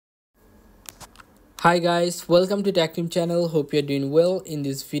Hi guys, welcome to Tactim channel. Hope you're doing well. In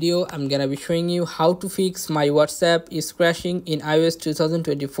this video, I'm gonna be showing you how to fix my WhatsApp is crashing in iOS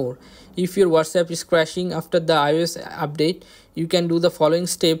 2024. If your WhatsApp is crashing after the iOS update, you can do the following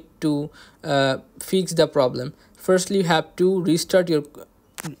step to fix the problem. Firstly, you have to restart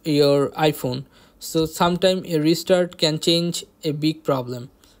your iPhone. So sometime a restart can change a big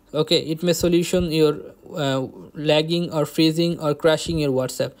problem. Okay, it may solution your lagging or freezing or crashing your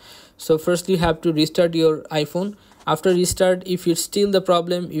WhatsApp. So first you have to restart your iPhone. After restart, if it's still the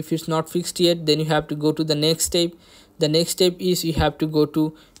problem, if it's not fixed yet, then you have to go to the next step. The next step is you have to go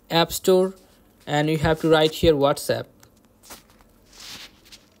to App Store and you have to write here WhatsApp.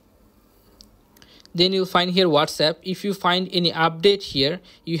 Then you'll find here WhatsApp. If you find any update here,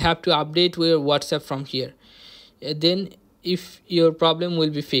 you have to update your WhatsApp from here. Then if your problem will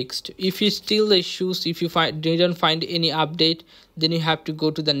be fixed. If you still the issues, if you didn't find any update, then you have to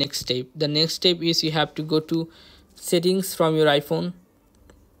go to the next step. The next step is you have to go to settings from your iPhone,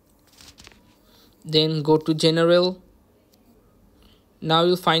 then go to general. Now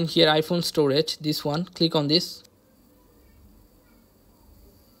you'll find here iPhone storage, this one. Click on this.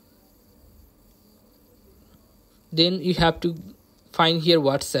 Then you have to find here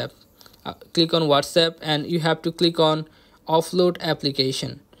WhatsApp. Click on WhatsApp and you have to click on offload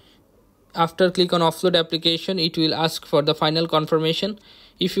application. After click on offload application, it will ask for the final confirmation.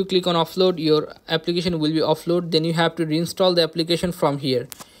 If you click on offload, your application will be offload. Then you have to reinstall the application from here.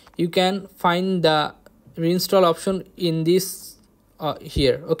 You can find the reinstall option in this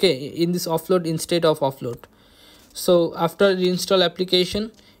here, okay, in this offload instead of offload. So after reinstall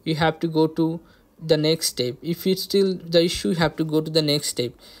application, you have to go to the next step. If it's still the issue, you have to go to the next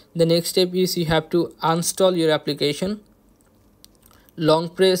step. The next step is you have to uninstall your application, long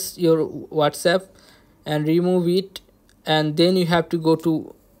press your WhatsApp and remove it, and then you have to go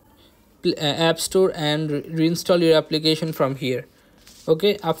to App Store and reinstall your application from here.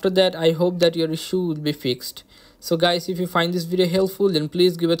 Okay, after that, I hope that your issue will be fixed. So guys, if you find this video helpful, then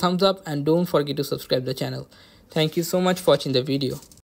please give a thumbs up and don't forget to subscribe the channel. Thank you so much for watching the video.